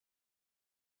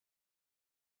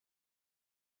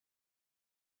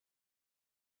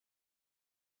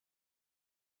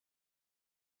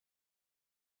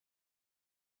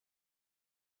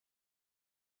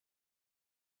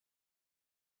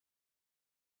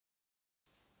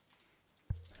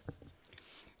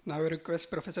Now I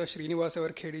request Professor Srinivas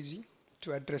Khedi ji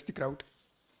to address the crowd.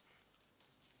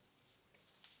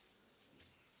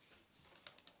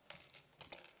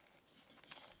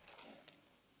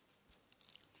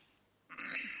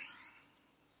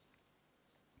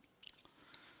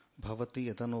 भवति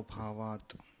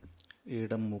यदनुभावात्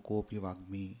एडं मुकोऽपि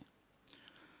वाग्मी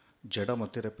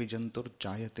जडमतिरपि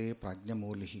जन्तुर्जायते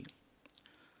प्राज्ञमौलिः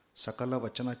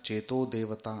सकलवचनचेतो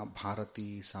देवता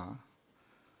भारती सा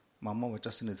मम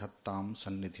वचसि निधत्तां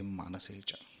सन्निधिं मानसे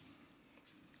च.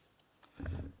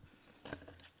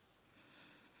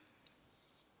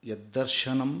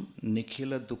 यद्दर्शनं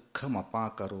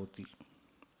निखिलदुःखमपाकरोति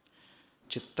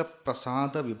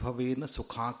चित्तप्रसादविभवेन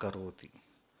सुखाकरोति.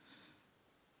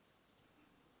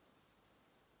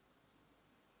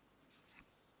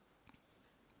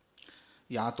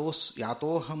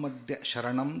 यातोऽहमद्य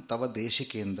शरणं तव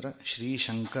देशिकेन्द्र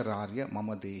श्रीशंकरार्य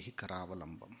मम देहि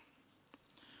करावलंबम्.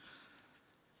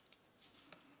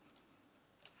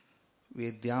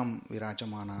 वेद्यां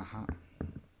विराजमानाः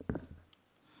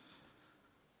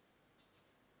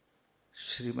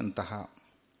श्रीमन्तः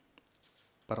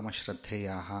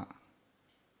परमश्रद्धेयाः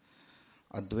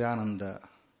अद्वयानंद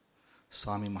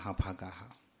स्वामी महाभागाः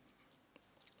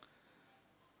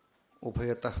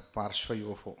उभयतः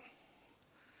पार्श्वयोः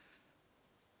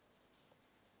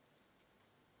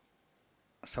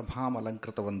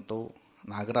सभामलंकृतवन्तौ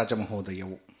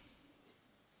नागराजमहोदयौ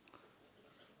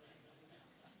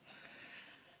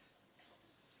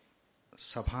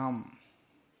सभाम्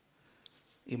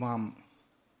इमां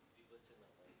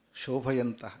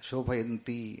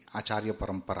शोभयन्ती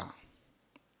आचार्यपरम्परा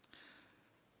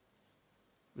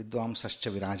विद्वांसश्च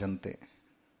विराजन्ते.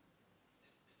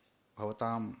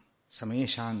 भवतां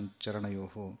समेषां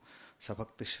चरणयोः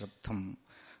सभक्तिश्रद्धं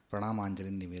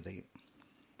प्रणामाञ्जलिं निवेदये.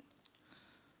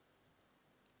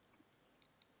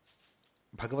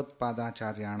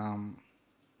 भगवत्पादाचार्याणाम्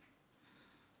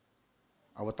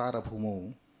अवतारभूमौ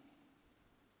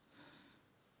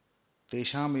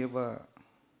तेषामेव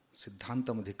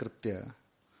सिद्धान्तमधिकृत्य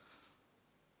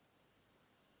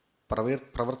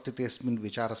प्रवर्तितेऽस्मिन्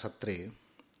विचारसत्रे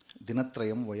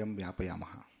दिनत्रयं वयं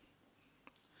व्यापयामः.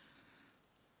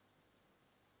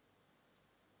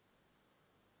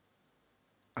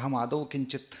 अहम् आदौ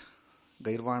किञ्चित्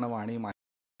गैर्वाणवाणीम्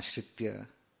आश्रित्य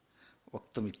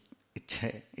वक्तुम्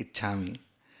इच्छामि.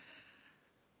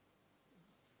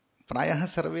 प्रायः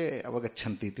सर्वे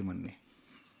अवगच्छन्ति इति मन्ये.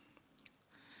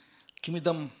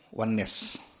 किमिदं वन्नेस्?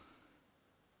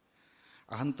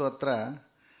 अहं तु अत्र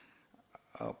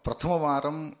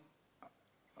प्रथमवारं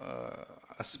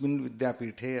अस्मिन्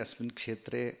विद्यापीठे अस्मिन्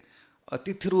क्षेत्रे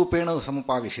अतिथिरूपेण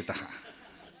समुपावेशितः.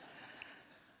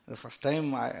 First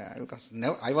time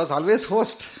I was always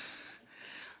host.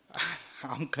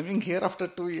 I'm coming here after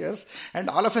 2 years and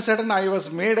all of a sudden I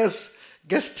was made as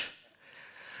guest.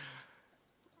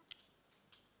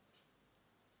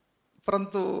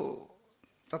 परन्तु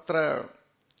तत्र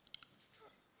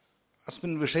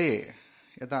अस्मिन् विषये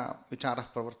यदा विचारः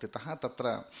प्रवर्तितः तत्र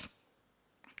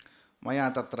मया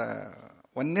तत्र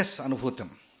वन्नेस् अनुभूतं.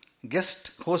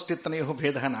 गेस्ट होस्ट इत्यनयोः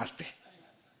भेदः नास्ति.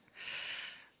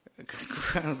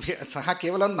 सः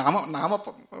केवलं नाम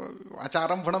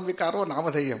आचारम्भणं विकारो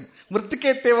नामधेयं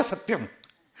मृत्तिकेत्येव सत्यं.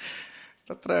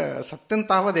 तत्र सत्यं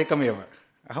तावदेकमेव,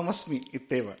 अहमस्मि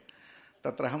इत्येव.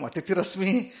 तत्र अहम्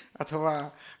अतिथिरस्मि अथवा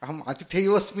अहम्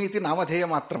अतिथेयोऽस्मि इति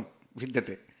नामधेयमात्रं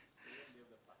भिद्यते.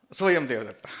 सोऽयं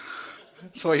देवदत्तः,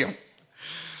 सोऽयं.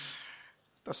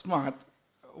 तस्मात्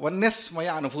वन्नेस्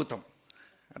मया अनुभूतम्.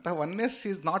 अतः oneness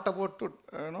is not about to,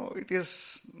 it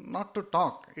is not to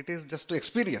talk, it is just to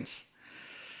experience.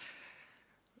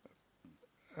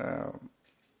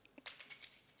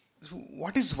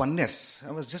 What is oneness?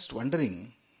 I was just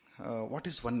wondering, what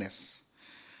is oneness?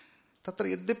 तत्र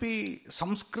यद्यपि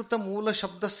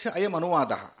संस्कृतमूलशब्दस्य अयम्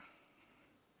अनुवादः,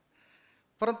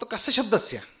 परन्तु कस्य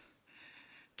शब्दस्य?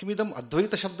 किमिदम्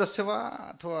अद्वैतशब्दस्य वा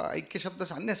अथवा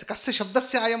ऐक्यशब्दस्य अन्यस्य कस्य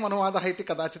शब्दस्य अयम् अनुवादः इति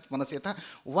कदाचित् मनसि. यथा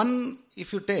one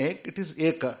if you take, it is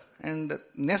eka and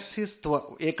ness is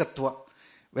tva, ekatva.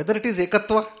 Whether it is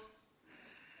ekatva,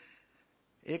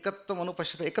 एकत्वम्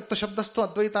अनुपश्यते. एकत्वशब्दस्तु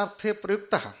अद्वैतार्थे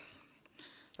प्रयुक्तः.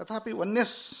 तथापि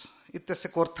oneness इत्यस्य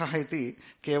कोऽर्थः इति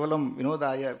केवलं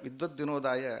विनोदाय,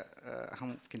 विद्वद्विनोदाय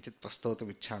अहं किञ्चित् प्रस्तोतुम्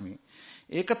इच्छामि.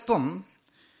 एकत्वं,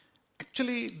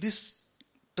 actually this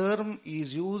term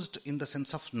is used in the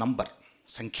sense of number,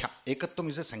 sankhya. Ekatvam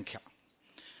is a sankhya.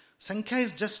 Sankhya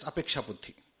is just apeksha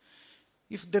buddhi.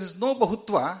 If there is no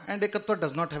bahutva, and ekatva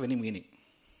does not have any meaning.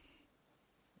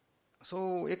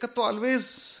 So ekatva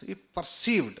always is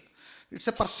perceived. It's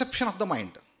a perception of the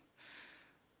mind.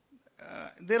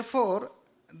 Therefore,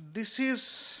 this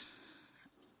is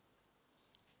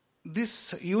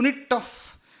this unit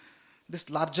of this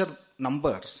larger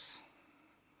numbers,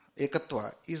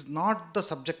 ekatva, is not the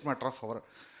subject matter of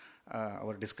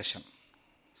our discussion.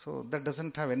 So that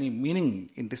doesn't have any meaning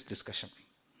in this discussion.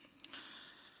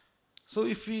 So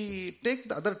if we take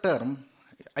the other term,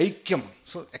 aikyam,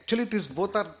 so actually it is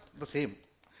both are the same.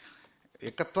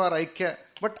 Ekatva or aikya,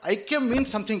 but aikya means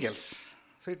something else.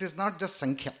 So it is not just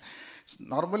sankhya.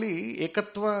 Normally,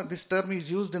 ekatva, this term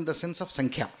is used in the sense of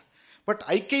sankhya. But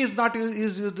aikya is not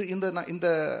is used in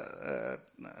the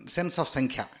sense of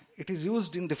sankhya. It is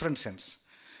used in different sense.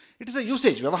 It is a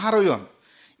usage, vyavaharayam.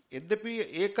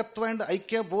 Yadyapi ekatva and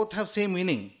aikya both have same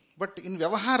meaning. But in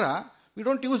vyavahara, we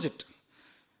don't use it.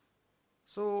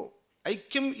 So,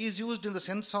 aikyam is used in the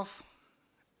sense of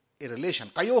a relation.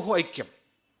 Kayoho aikyam.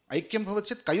 Aikyam bhavati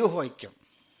chet kayoho aikyam.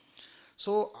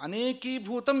 So, aneki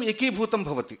bhutam eki bhutam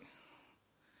bhavati.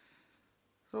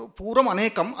 So, puram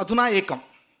anekam adhuna ekam.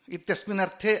 Ityasmin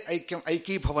arthe aikyam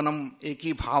aiki bhavanam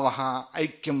eki bhavaha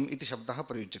aikyam iti shabdaha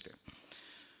prayujyate.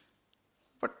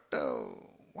 But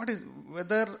what is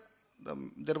whether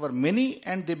there were many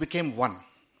and they became one?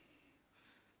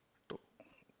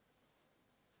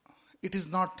 It is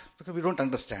not, because we don't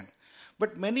understand.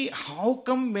 But many, how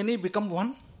come many become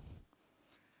one?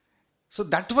 So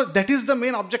that is the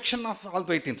main objection of all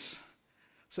Dvaitins.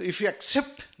 So if you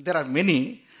accept there are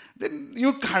many, then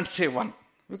you can't say one,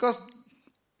 because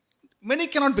many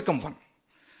cannot become one.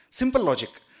 Simple logic.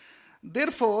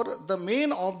 Therefore, the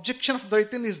main objection of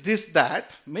Dvaitin is this,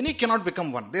 that many cannot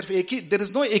become one. Therefore, there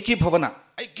is no eki bhavana.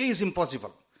 Eki is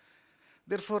impossible.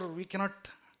 Therefore, we cannot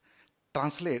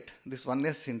translate this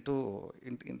oneness into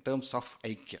in terms of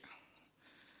aikya.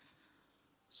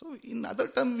 So, in other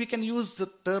terms, we can use the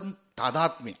term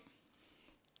tadatmya.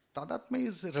 Tadatmya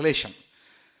is a relation.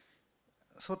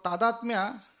 So,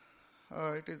 tadatmya,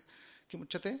 it is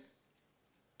kimuchate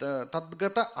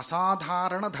tadgata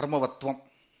asadharana dharmavatvam.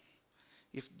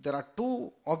 If there are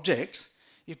two objects,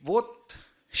 if both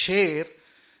share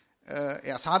a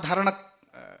asadharana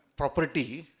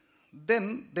property,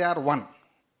 then they are one.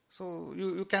 So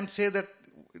you can say that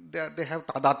they have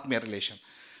tadatmya relation.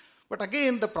 But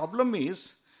again, the problem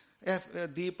is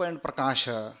Deepa and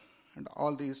Prakasha and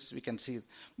all these we can see.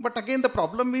 But again, the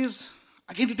problem is,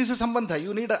 again it is a sambandha.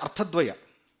 You need a arthadvaya.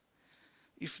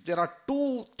 If there are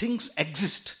two things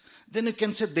exist, then you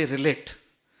can say they relate.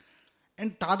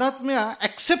 And tadatmya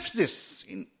accepts this.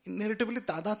 Inheritably,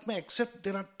 tadatmya accepts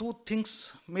there are two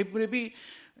things, maybe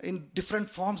in different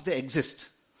forms they exist.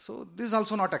 So this is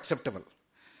also not acceptable.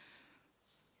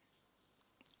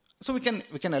 So we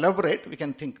can elaborate, we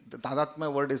can think the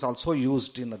tadatmya word is also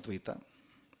used in Advaita.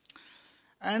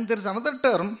 And there is another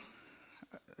term,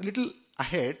 a little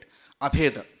ahead,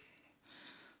 abheda.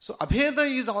 So abheda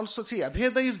is also,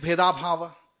 abheda is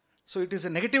bhedabhava. So it is a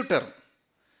negative term.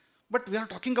 But we are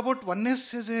talking about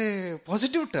oneness as a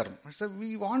positive term. So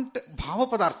we want bhava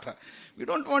padartha. We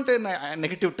don't want a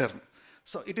negative term.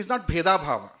 So it is not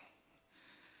bhedabhava.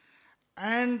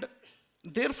 And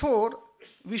therefore,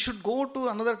 we should go to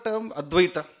another term,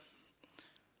 Advaita.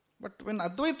 But when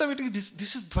Advaita,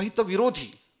 this is Dvaita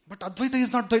Virodhi. But Advaita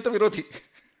is not Dvaita Virodhi.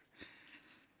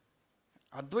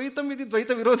 Advaitam iti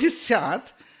Dvaita Virodhi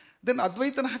syat, then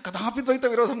Advaitana kadapi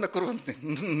Dvaita Virodham na kurvanti.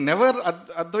 Never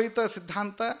Advaita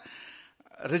Siddhanta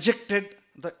rejected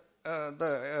the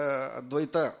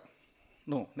Advaita.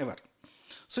 No, never.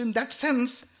 So in that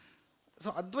sense,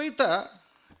 so Advaita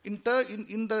in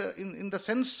the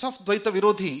sense of Dvaita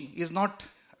Virodhi is not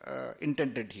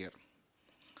intended here.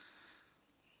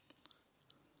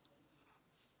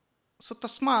 So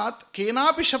tasmat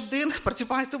kenapi shabden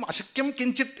pratipahitum ashakyam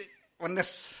kinchit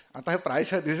oneness. Atah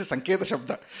prayasha this is sanketa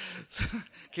shabda.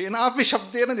 Kenapi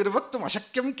shabdena nirvaktum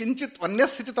ashakyam kinchit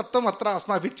oneness iti tattvam atra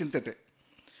asmabhih chintete.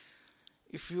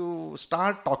 If you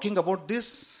start talking about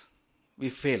this, we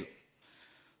fail.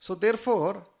 So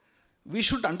therefore, we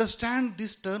should understand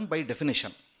this term by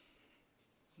definition,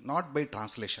 not by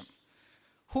translation.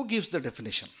 Who gives the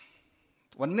definition?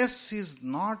 Oneness is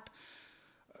not,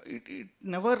 it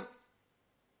never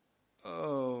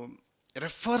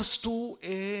refers to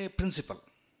a principle.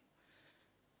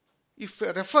 If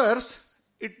it refers,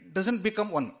 it doesn't become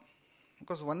one.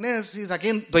 Because oneness is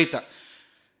again Dvaita.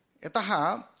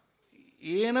 Yataha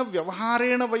yena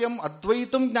vyavaharena vayam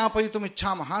advaitam jnapayitum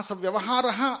ichhamaha sa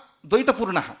vyavaharaha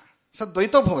dvaitapurnaha. So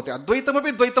dvaito bhavati, advaitam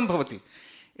api dvaitam bhavati.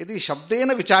 Yadi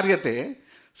shabdena vicharyate.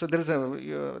 So there is a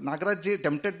Nagaraj ji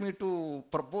tempted me to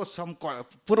propose some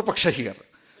Purvapaksha here.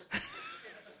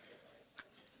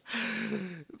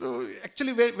 So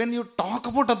actually, when you talk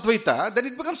about Advaita, then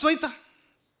it becomes Dvaita.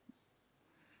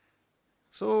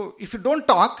 So if you don't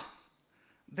talk,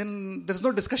 then there is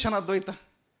no discussion of Advaita.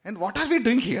 And what are we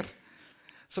doing here?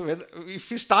 So if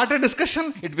we start a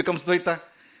discussion, it becomes Dvaita.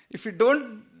 If we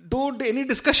don't do any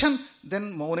discussion,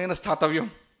 then Maunena Sthathavyam.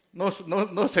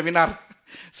 No seminar.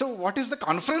 So what is the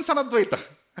conference on Advaita?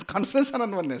 A conference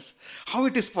on oneness. How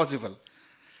it is possible?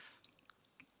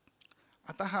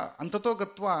 Ataha antato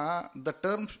gatva, the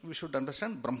term we should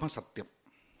understand Brahma Satyam.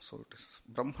 So it is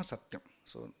Brahma Satyam.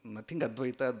 So nothing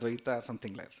Advaita,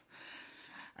 something like that.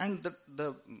 And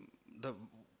the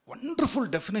wonderful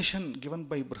definition given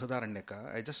by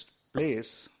Brihadaranyaka, I just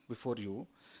place before you.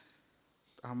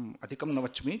 Adhikam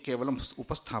navachmi kevalam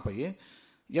upasthapaye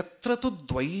yatra tu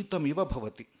dvaitamiva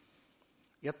bhavati.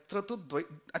 Yatra tu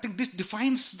I think this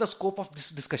defines the scope of this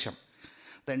discussion.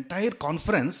 The entire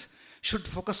conference should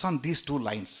focus on these two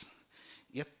lines.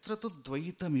 Yatra tu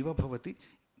dvaitamiva bhavati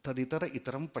taditara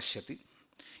itaram pashyati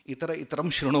itara itaram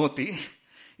shrunoti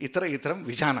itara itaram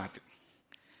vijanati.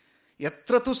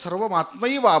 Yatra tu sarvam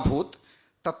atmaiva bhut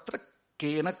tatra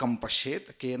kena kam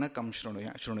pashyet kena kam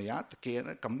shrunuyat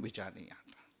kena kam vijaniyat.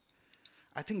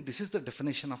 I think this is the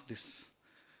definition of this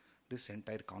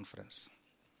entire conference.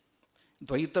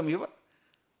 Dvaitam iva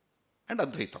and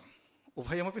Advaitam.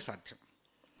 Ubhayam api sadhyam.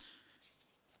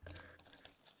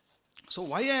 So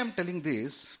why I am telling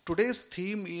this? Today's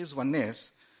theme is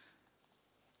oneness,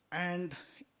 and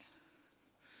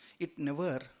it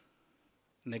never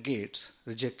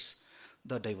rejects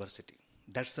the diversity.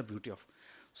 That's the beauty of.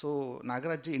 So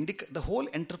Nagaraj, the whole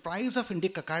enterprise of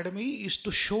Indic Academy is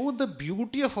to show the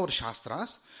beauty of our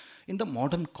Shastras in the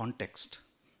modern context.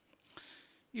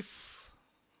 If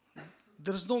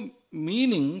there is no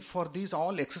meaning for these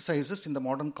all exercises in the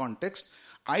modern context,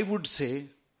 I would say,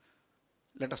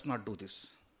 let us not do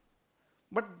this.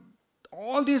 But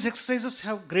all these exercises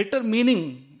have greater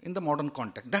meaning in the modern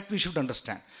context. That we should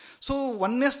understand. So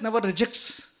oneness never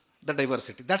rejects the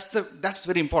diversity. That's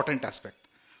very important aspect.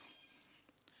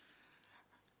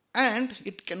 And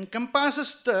it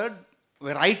encompasses the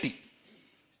variety.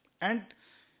 And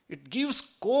it gives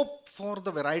scope for the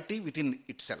variety within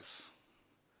itself.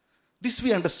 This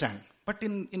we understand. But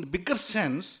in bigger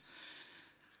sense,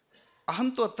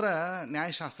 aham tu atra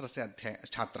Nyaya Shastrasya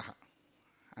Chhatraha.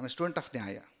 I am a student of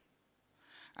Nyaya.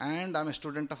 And I am a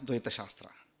student of Dvaita Shastra.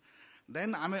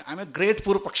 Then I am a great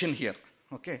Purvapakshin here.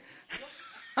 Okay.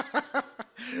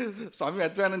 Swami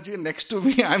Advayananji next to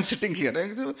me, I am sitting here.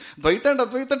 Dvaita and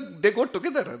Advaita, they go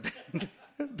together.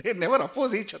 They never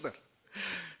oppose each other.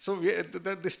 So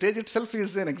the stage itself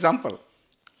is an example.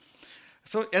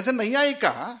 So as a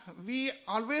Nayayika, we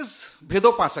always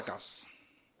Bhedopasakas.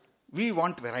 We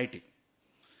want variety.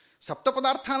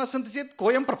 Saptapadarthana santi chet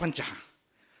koyam prapanchaha.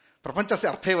 Prapancha se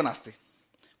artheva nasti.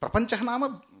 Prapanchaha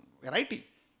nama variety.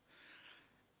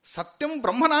 Satyam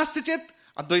brahma nasti chet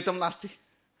advaitam nasti.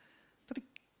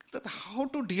 That how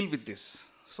to deal with this?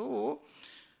 So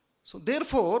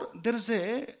therefore, there is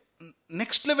a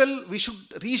next level, we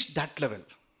should reach that level.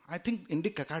 I think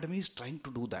Indic Academy is trying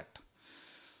to do that.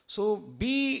 So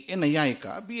be a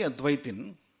Nayayika, be a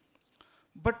Advaitin,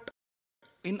 but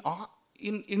in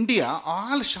India,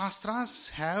 all Shastras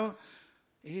have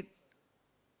a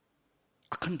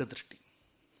Akhanda Drishti.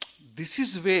 This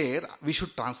is where we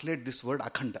should translate this word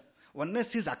Akhanda.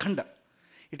 Oneness is Akhanda.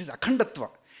 It is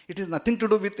Akhandatva. It is nothing to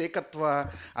do with Ekatva,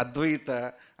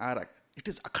 Advaita, it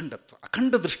is Akhandatva,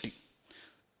 Akhanda Drishti.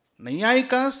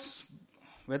 Nayayikas,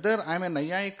 whether I am a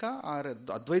Nayayika or a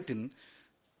Advaitin,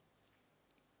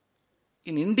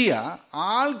 in India,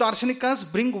 all Darshanikas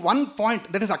bring one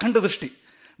point, that is Akhanda Drishti.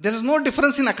 There is no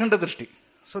difference in Akhanda Drishti.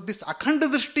 So this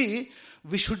Akhanda Drishti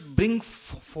we should bring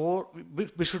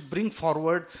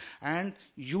forward and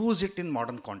use it in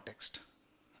modern context.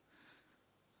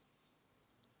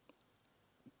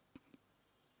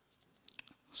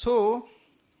 So,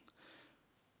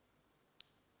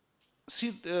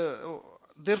 see,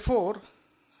 therefore,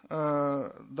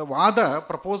 the Vada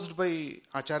proposed by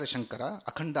Acharya Shankara,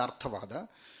 Akhandartha Vada,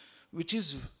 which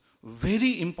is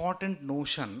very important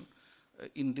notion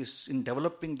in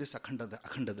developing this Akhanda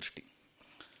Drishti.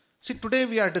 See, today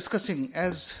we are discussing,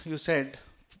 as you said,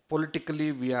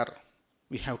 politically we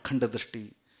have Khanda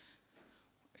Drishti.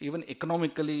 Even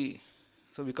economically,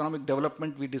 so economic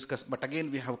development we discuss, but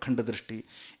again we have Khanda Drishti.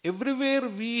 Everywhere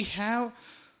we have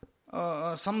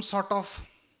some sort of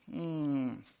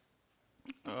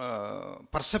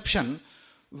perception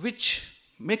which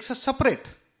makes us separate.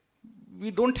 We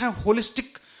don't have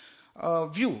holistic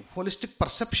view, holistic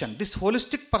perception. This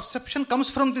holistic perception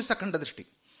comes from this Akhanda Drishti.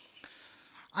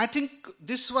 I think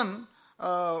this one,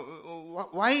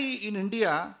 why in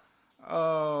India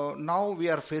now we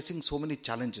are facing so many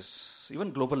challenges,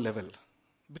 even global level,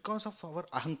 because of our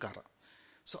ahankara.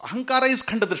 So ahankara is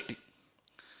Khanda Drishti.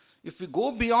 If we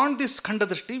go beyond this Khanda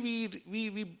Drishti,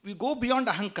 we go beyond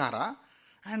Ahankara,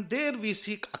 and there we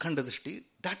seek Akhanda Drishti.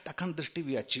 That Akhanda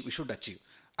Drishti we should achieve.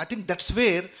 I think that's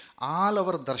where all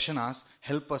our darshanas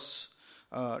help us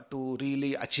to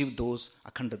really achieve those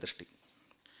Akhanda Drishti.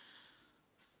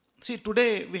 See,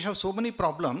 today we have so many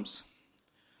problems.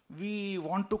 We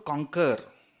want to conquer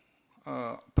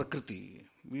Prakriti.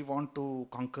 We want to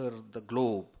conquer the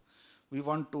globe. We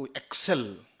want to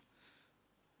excel.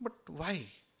 But why?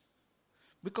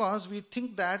 Because we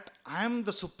think that I am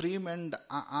the supreme and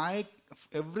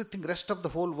everything, rest of the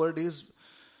whole world is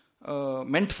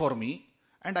meant for me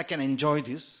and I can enjoy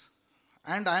this.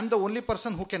 And I am the only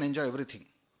person who can enjoy everything.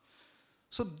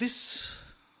 So this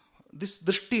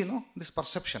drishti, this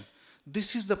perception,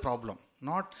 this is the problem.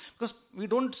 Not because we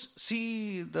don't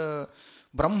see the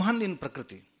Brahman in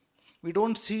Prakriti. We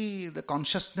don't see the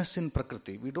consciousness in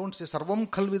Prakriti. We don't see Sarvam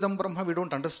Khalvidam Brahma, we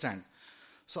don't understand.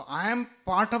 So I am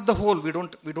part of the whole, we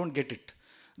don't get it.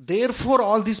 Therefore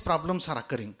all these problems are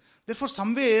occurring. Therefore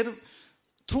somewhere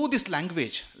through this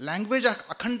language of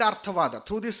Akhandarthavada,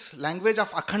 through this language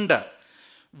of Akhanda,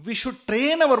 we should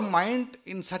train our mind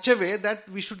in such a way that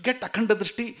we should get Akhanda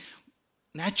Drishti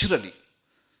naturally.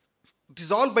 It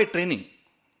is all by training.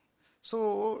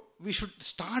 So we should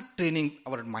start training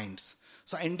our minds.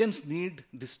 So Indians need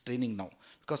this training now.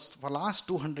 Because for last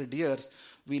 200 years,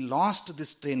 we lost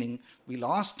this training. We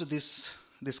lost this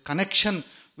connection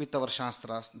with our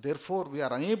Shastras. Therefore, we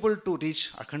are unable to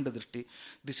reach Akhanda Drishti.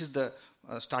 This is the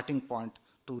starting point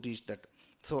to reach that.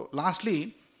 So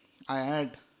lastly, I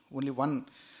add only one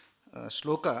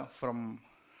shloka from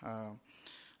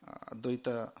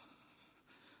Advaita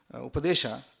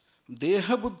Upadesha.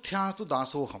 Deha buddhyatu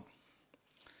dasoham.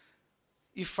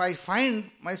 If I find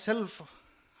myself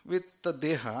with the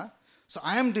Deha, so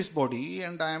I am this body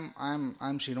and I am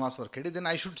Srinivasa Varkhedi, then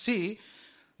I should see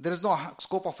there is no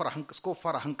scope for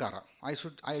Ahankara.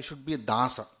 I should be a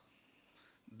Dasa.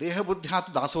 Deha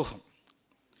buddhyatu dasoham.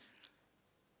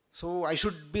 So I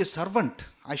should be a servant.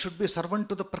 I should be a servant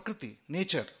to the Prakriti,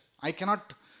 nature. I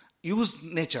cannot use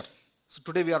nature. So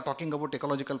today we are talking about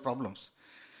ecological problems.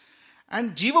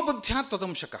 And Jiva Buddhyat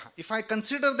Tadamshakaha. If I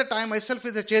consider that I myself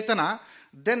is a Chetana,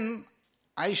 then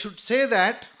I should say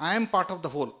that I am part of the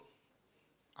whole.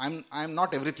 I am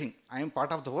not everything. I am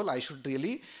part of the whole. I should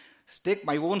really stake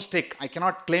my own stake. I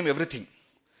cannot claim everything.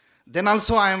 Then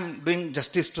also I am doing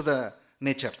justice to the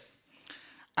nature.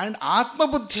 And Atma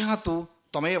Buddhyatu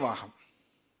Tamevaham.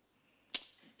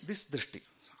 This drishti.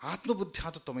 Atma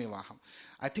Buddhyatu Tamevaham.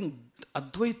 I think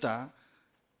Advaita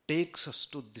takes us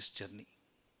to this journey.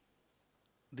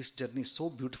 This journey is so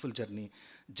beautiful journey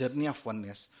of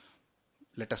oneness.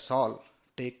 Let us all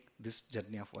take this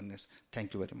journey of oneness.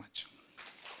 Thank you very much.